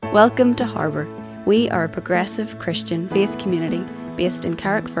Welcome to Harbour. We are a progressive Christian faith community based in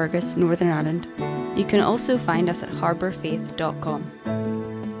Carrickfergus, Northern Ireland. You can also find us at harbourfaith.com.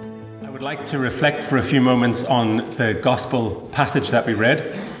 I would like to reflect for a few moments on the gospel passage that we read.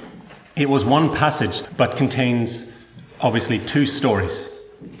 It was one passage, but contains obviously two stories.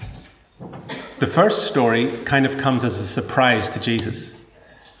 The first story kind of comes as a surprise to Jesus.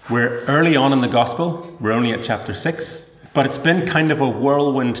 We're early on in the gospel, we're only at chapter 6, but it's been kind of a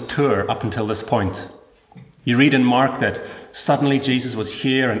whirlwind tour up until this point. You read in Mark that suddenly Jesus was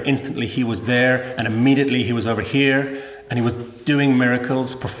here and instantly he was there and immediately he was over here and he was doing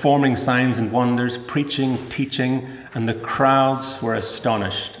miracles, performing signs and wonders, preaching, teaching, and the crowds were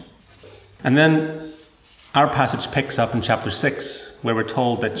astonished. And then our passage picks up in chapter 6 where we're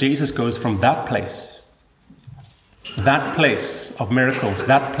told that Jesus goes from that place of miracles,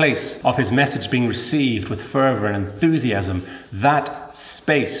 that place of his message being received with fervour and enthusiasm, that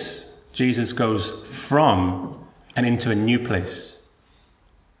space Jesus goes from and into a new place.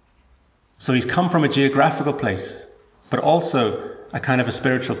 So he's come from a geographical place, but also a kind of a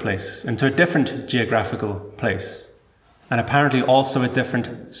spiritual place, into a different geographical place, and apparently also a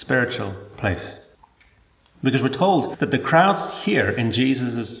different spiritual place. Because we're told that the crowds here in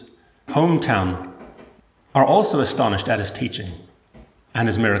Jesus' hometown are also astonished at his teaching and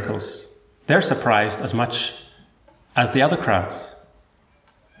his miracles. They're surprised as much as the other crowds.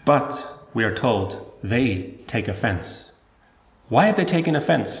 But we are told they take offense. Why have they taken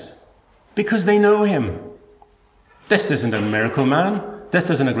offense? Because they know him. This isn't a miracle man. This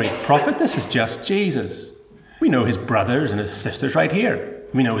isn't a great prophet. This is just Jesus. We know his brothers and his sisters right here.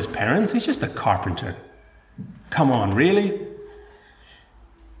 We know his parents. He's just a carpenter. Come on, really?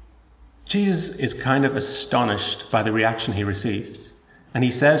 Jesus is kind of astonished by the reaction he received. And he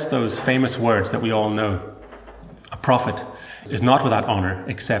says those famous words that we all know. A prophet is not without honour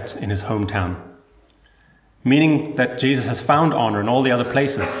except in his hometown. Meaning that Jesus has found honour in all the other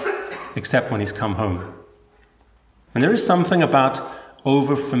places except when he's come home. And there is something about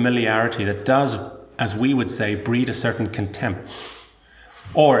over-familiarity that does, as we would say, breed a certain contempt.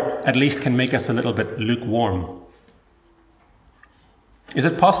 Or at least can make us a little bit lukewarm. Is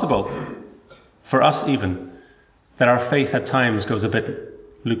it possible, for us even, that our faith at times goes a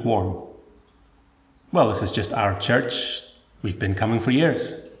bit lukewarm? Well, this is just our church. We've been coming for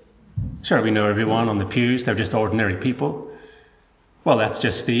years. Sure, we know everyone on the pews. They're just ordinary people. Well, that's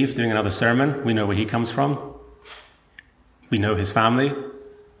just Steve doing another sermon. We know where he comes from. We know his family.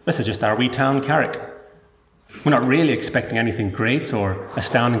 This is just our wee town, Carrick. We're not really expecting anything great or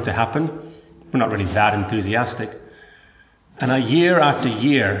astounding to happen. We're not really that enthusiastic. And year after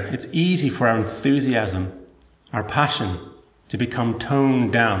year, it's easy for our enthusiasm, our passion, to become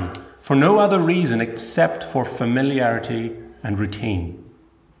toned down for no other reason except for familiarity and routine.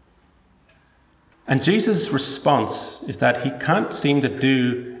 And Jesus' response is that he can't seem to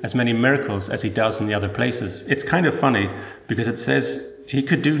do as many miracles as he does in the other places. It's kind of funny because it says he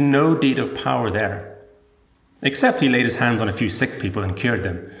could do no deed of power there, except he laid his hands on a few sick people and cured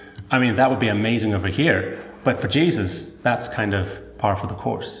them. I mean, that would be amazing over here. But for Jesus, that's kind of par for the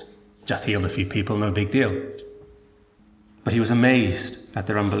course. Just healed a few people, no big deal. But he was amazed at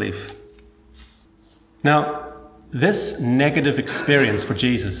their unbelief. Now, this negative experience for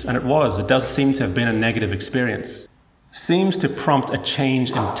Jesus, and it does seem to have been a negative experience, seems to prompt a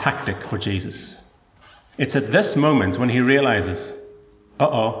change in tactic for Jesus. It's at this moment when he realizes,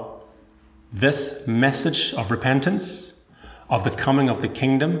 this message of repentance, of the coming of the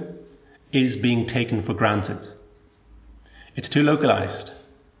kingdom, is being taken for granted. It's too localized.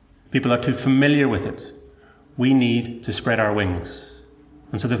 People are too familiar with it. We need to spread our wings.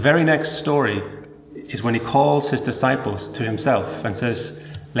 And so the very next story is when he calls his disciples to himself and says,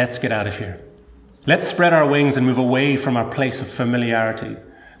 let's get out of here. Let's spread our wings and move away from our place of familiarity.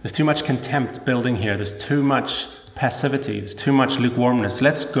 There's too much contempt building here. There's too much passivity. There's too much lukewarmness.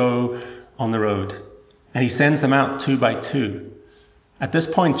 Let's go on the road. And he sends them out 2 by 2. At this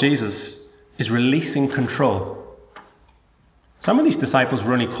point, Jesus is releasing control. Some of these disciples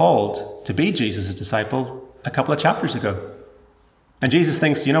were only called to be Jesus' disciple a couple of chapters ago. And Jesus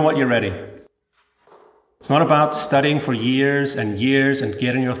thinks, you know what, you're ready. It's not about studying for years and years and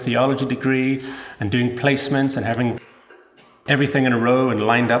getting your theology degree and doing placements and having everything in a row and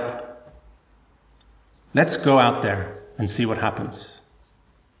lined up. Let's go out there and see what happens.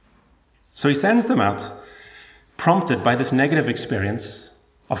 So he sends them out, prompted by this negative experience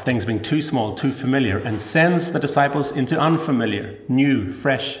of things being too small, too familiar, and sends the disciples into unfamiliar, new,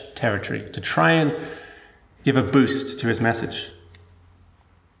 fresh territory to try and give a boost to his message.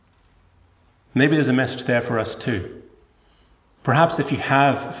 Maybe there's a message there for us too. Perhaps if you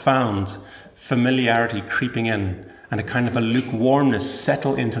have found familiarity creeping in and a kind of a lukewarmness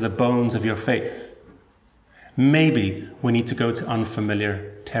settle into the bones of your faith, maybe we need to go to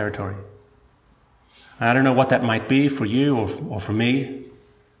unfamiliar territory. I don't know what that might be for you or for me,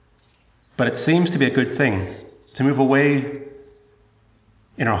 but it seems to be a good thing to move away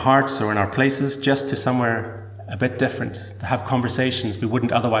in our hearts or in our places just to somewhere a bit different, to have conversations we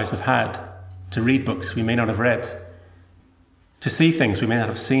wouldn't otherwise have had, to read books we may not have read, to see things we may not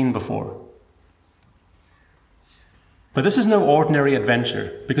have seen before. But this is no ordinary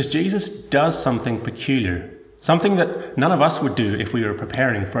adventure, because Jesus does something peculiar, something that none of us would do if we were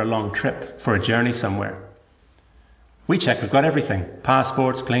preparing for a long trip, for a journey somewhere. We check we've got everything: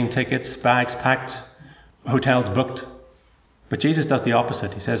 passports, plane tickets, bags packed, hotels booked. But Jesus does the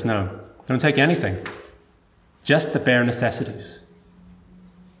opposite. He says, no, don't take anything, just the bare necessities.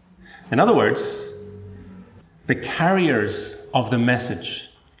 In other words, the carriers of the message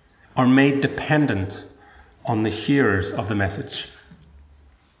are made dependent on the hearers of the message.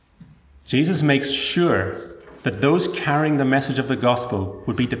 Jesus makes sure that those carrying the message of the gospel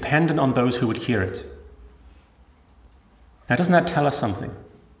would be dependent on those who would hear it. Now, doesn't that tell us something?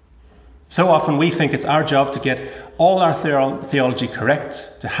 So often we think it's our job to get all our theology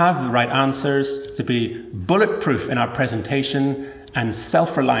correct, to have the right answers, to be bulletproof in our presentation and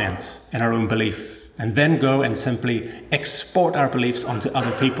self-reliant in our own belief, and then go and simply export our beliefs onto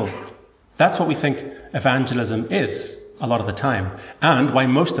other people. That's what we think evangelism is a lot of the time, and why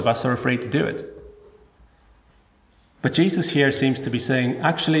most of us are afraid to do it. But Jesus here seems to be saying,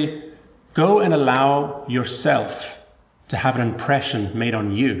 actually, go and allow yourself to have an impression made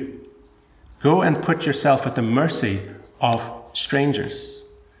on you. Go and put yourself at the mercy of strangers.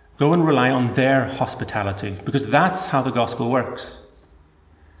 Go and rely on their hospitality, because that's how the gospel works.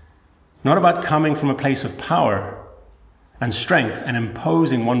 Not about coming from a place of power and strength and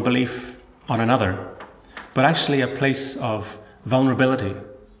imposing one belief on another, but actually a place of vulnerability.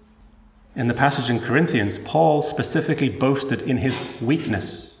 In the passage in Corinthians, Paul specifically boasted in his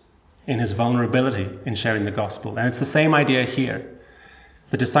weakness, in his vulnerability in sharing the gospel. And it's the same idea here.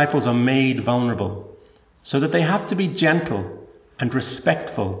 The disciples are made vulnerable so that they have to be gentle and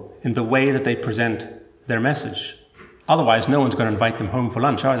respectful in the way that they present their message. Otherwise, no one's going to invite them home for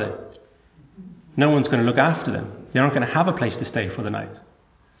lunch, are they? No one's going to look after them. They aren't going to have a place to stay for the night.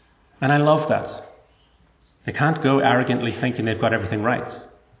 And I love that. They can't go arrogantly thinking they've got everything right.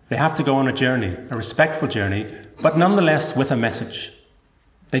 They have to go on a journey, a respectful journey, but nonetheless with a message.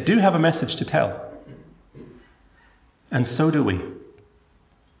 They do have a message to tell. And so do we.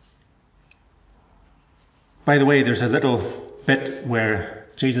 By the way, there's a little bit where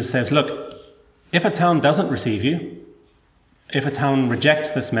Jesus says, look, if a town doesn't receive you, if a town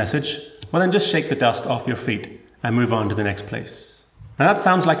rejects this message, well then just shake the dust off your feet and move on to the next place. Now that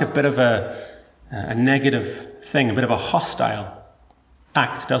sounds like a bit of a negative thing, a bit of a hostile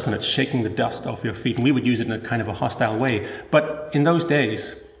act, doesn't it? Shaking the dust off your feet. And we would use it in a kind of a hostile way. But in those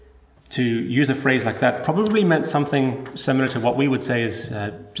days, to use a phrase like that probably meant something similar to what we would say is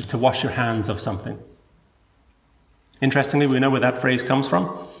just to wash your hands of something. Interestingly, we know where that phrase comes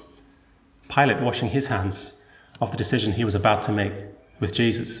from. Pilate washing his hands of the decision he was about to make with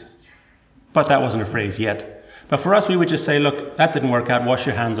Jesus. But that wasn't a phrase yet. But for us, we would just say, look, that didn't work out, wash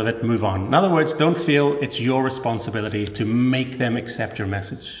your hands of it, move on. In other words, don't feel it's your responsibility to make them accept your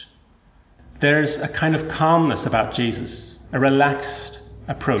message. There's a kind of calmness about Jesus, a relaxed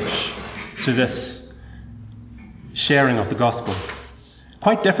approach to this sharing of the gospel.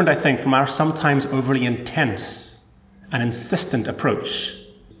 Quite different, I think, from our sometimes overly intense and insistent approach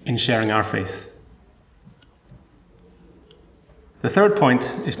in sharing our faith. The third point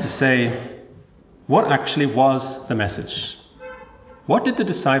is to say, what actually was the message? What did the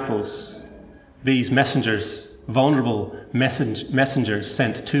disciples, these messengers, vulnerable messengers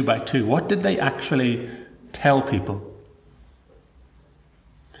sent 2 by 2, what did they actually tell people?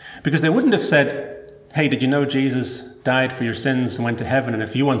 Because they wouldn't have said, hey, did you know Jesus died for your sins and went to heaven, and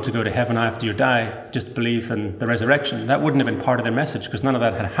if you want to go to heaven after you die, just believe in the resurrection. That wouldn't have been part of their message, because none of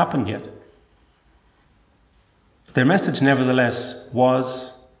that had happened yet. Their message, nevertheless,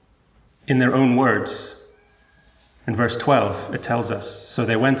 was in their own words. In verse 12, it tells us, so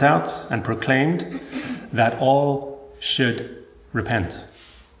they went out and proclaimed that all should repent.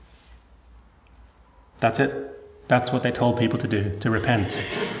 That's it. That's what they told people to do, to repent.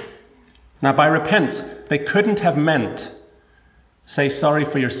 Now, by repent, they couldn't have meant say sorry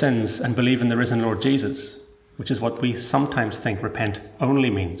for your sins and believe in the risen Lord Jesus, which is what we sometimes think repent only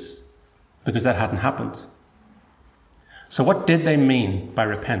means, because that hadn't happened. So what did they mean by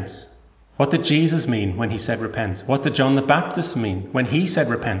repent? What did Jesus mean when he said repent? What did John the Baptist mean when he said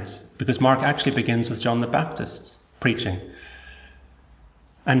repent? Because Mark actually begins with John the Baptist's preaching.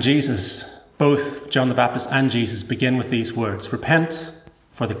 And Jesus, both John the Baptist and Jesus, begin with these words: repent,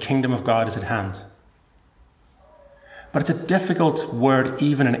 for the kingdom of God is at hand. But it's a difficult word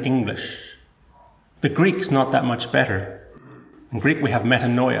even in English. The Greek's not that much better. In Greek we have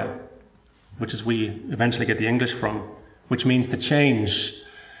metanoia, which is we eventually get the English from, which means to change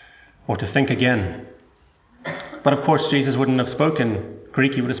or to think again. But of course Jesus wouldn't have spoken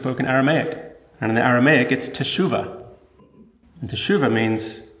Greek, he would have spoken Aramaic. And in the Aramaic it's teshuvah. And teshuvah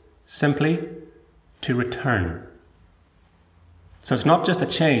means simply to return. So it's not just a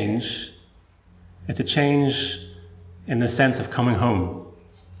change, it's a change in the sense of coming home,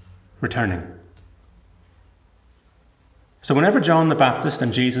 returning. So whenever John the Baptist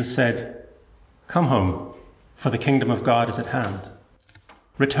and Jesus said, come home, for the kingdom of God is at hand.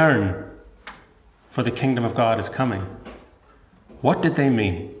 Return, for the kingdom of God is coming. What did they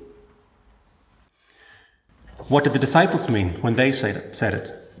mean? What did the disciples mean when they said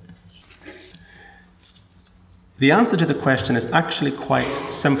it? The answer to the question is actually quite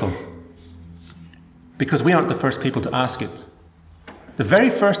simple, because we aren't the first people to ask it. The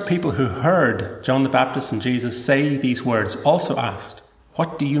very first people who heard John the Baptist and Jesus say these words also asked,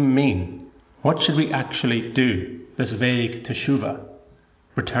 what do you mean? What should we actually do? This vague teshuvah,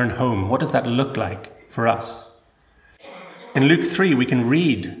 return home. What does that look like for us? In Luke 3, we can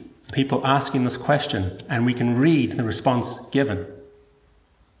read people asking this question, and we can read the response given.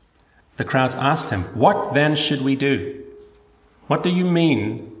 The crowds asked him, what then should we do? What do you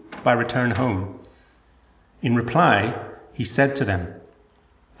mean by return home? In reply, he said to them,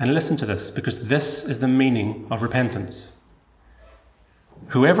 and listen to this, because this is the meaning of repentance.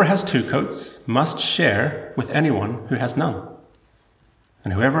 Whoever has 2 coats must share with anyone who has none.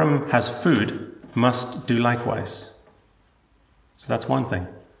 And whoever has food must do likewise. So that's one thing.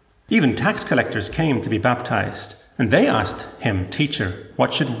 Even tax collectors came to be baptized, and they asked him, Teacher,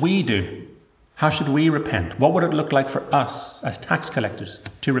 what should we do? How should we repent? What would it look like for us as tax collectors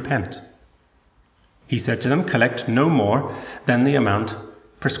to repent? He said to them, collect no more than the amount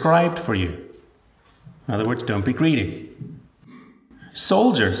prescribed for you. In other words, don't be greedy.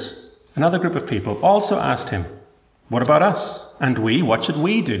 Soldiers, another group of people, also asked him, what about us? And we, what should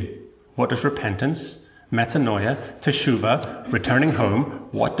we do? What does repentance, metanoia, teshuvah, returning home,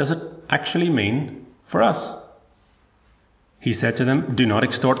 what does it actually mean for us? He said to them, do not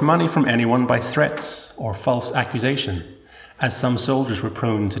extort money from anyone by threats or false accusation, as some soldiers were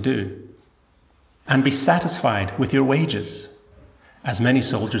prone to do. And be satisfied with your wages, as many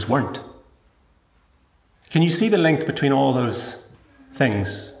soldiers weren't. Can you see the link between all those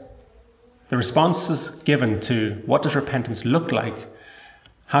things? The responses given to what does repentance look like?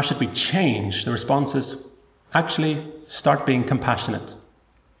 How should we change? The responses actually start being compassionate.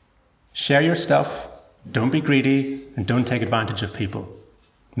 Share your stuff, don't be greedy, and don't take advantage of people.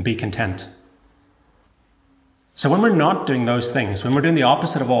 And be content. So when we're not doing those things, when we're doing the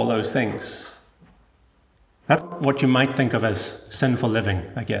opposite of all those things, that's what you might think of as sinful living,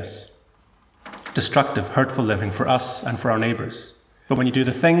 I guess. Destructive, hurtful living for us and for our neighbours. But when you do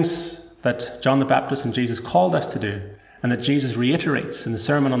the things that John the Baptist and Jesus called us to do, and that Jesus reiterates in the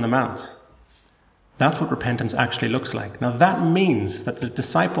Sermon on the Mount, that's what repentance actually looks like. Now that means that the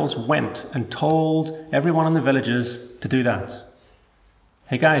disciples went and told everyone in the villages to do that.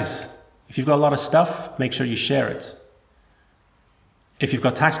 Hey guys, if you've got a lot of stuff, make sure you share it. If you've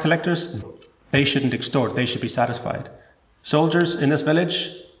got tax collectors, they shouldn't extort, they should be satisfied. Soldiers in this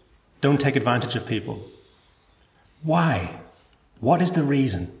village, don't take advantage of people. Why? What is the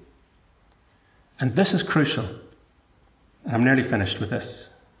reason? And this is crucial. And I'm nearly finished with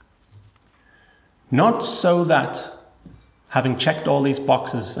this. Not so that, having checked all these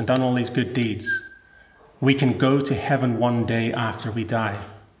boxes and done all these good deeds, we can go to heaven one day after we die.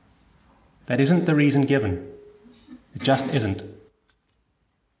 That isn't the reason given. It just isn't.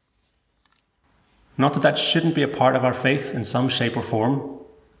 Not that that shouldn't be a part of our faith in some shape or form,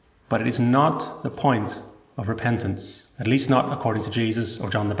 but it is not the point of repentance, at least not according to Jesus or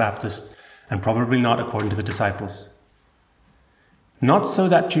John the Baptist, and probably not according to the disciples. Not so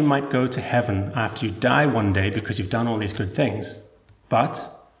that you might go to heaven after you die one day because you've done all these good things, but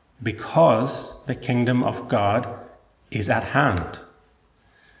because the kingdom of God is at hand.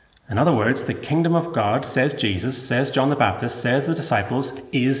 In other words, the kingdom of God, says Jesus, says John the Baptist, says the disciples,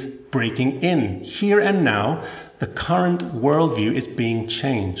 is breaking in. Here and now, the current worldview is being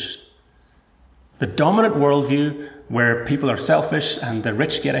changed. The dominant worldview, where people are selfish and the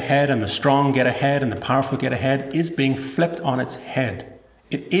rich get ahead and the strong get ahead and the powerful get ahead, is being flipped on its head.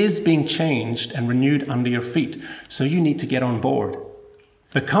 It is being changed and renewed under your feet. So you need to get on board.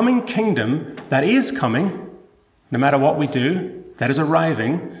 The coming kingdom that is coming, no matter what we do, that is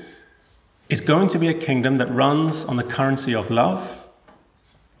arriving, is going to be a kingdom that runs on the currency of love,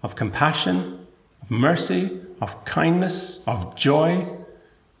 of compassion, of mercy, of kindness, of joy,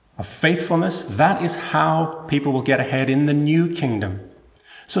 of faithfulness. That is how people will get ahead in the new kingdom.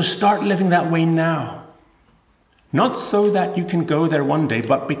 So start living that way now. Not so that you can go there one day,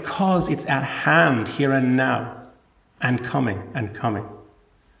 but because it's at hand here and now, and coming and coming.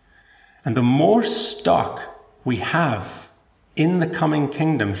 And the more stock we have in the coming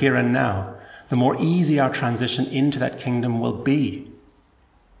kingdom here and now, the more easy our transition into that kingdom will be.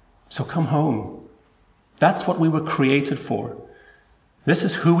 So come home. That's what we were created for. This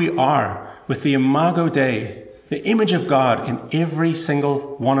is who we are, with the Imago Dei, the image of God in every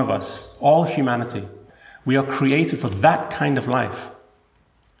single one of us, all humanity. We are created for that kind of life.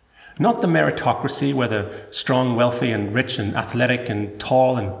 Not the meritocracy where the strong, wealthy and rich and athletic and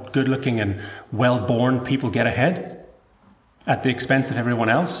tall and good-looking and well-born people get ahead at the expense of everyone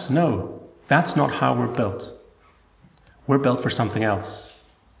else. No, that's not how we're built. We're built for something else.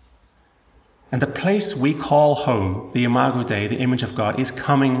 And the place we call home, the Imago Dei, the image of God, is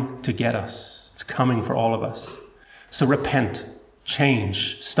coming to get us. It's coming for all of us. So repent,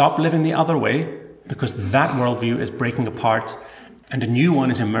 change, stop living the other way, because that worldview is breaking apart and a new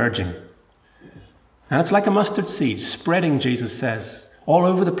one is emerging. And it's like a mustard seed spreading, Jesus says, all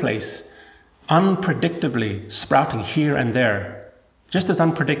over the place, unpredictably sprouting here and there, just as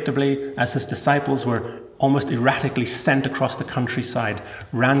unpredictably as his disciples were almost erratically sent across the countryside,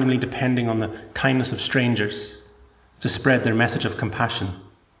 randomly depending on the kindness of strangers to spread their message of compassion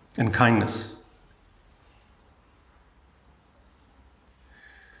and kindness.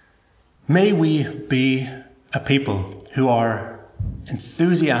 May we be a people who are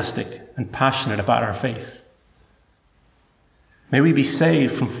enthusiastic and passionate about our faith. May we be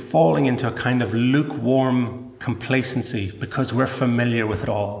saved from falling into a kind of lukewarm complacency because we're familiar with it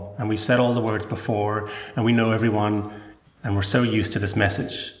all and we've said all the words before and we know everyone and we're so used to this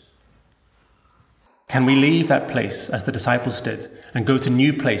message. Can we leave that place as the disciples did and go to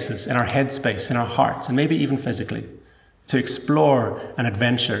new places in our headspace, in our hearts, and maybe even physically, to explore an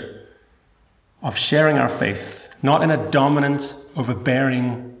adventure of sharing our faith, not in a dominant,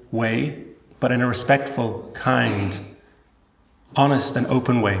 overbearing way, but in a respectful, kind, honest and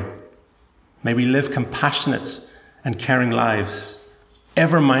open way. May we live compassionate and caring lives,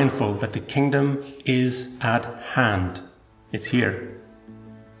 ever mindful that the kingdom is at hand. It's here.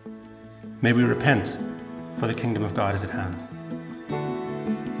 May we repent, for the kingdom of God is at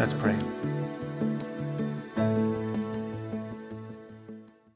hand. Let's pray.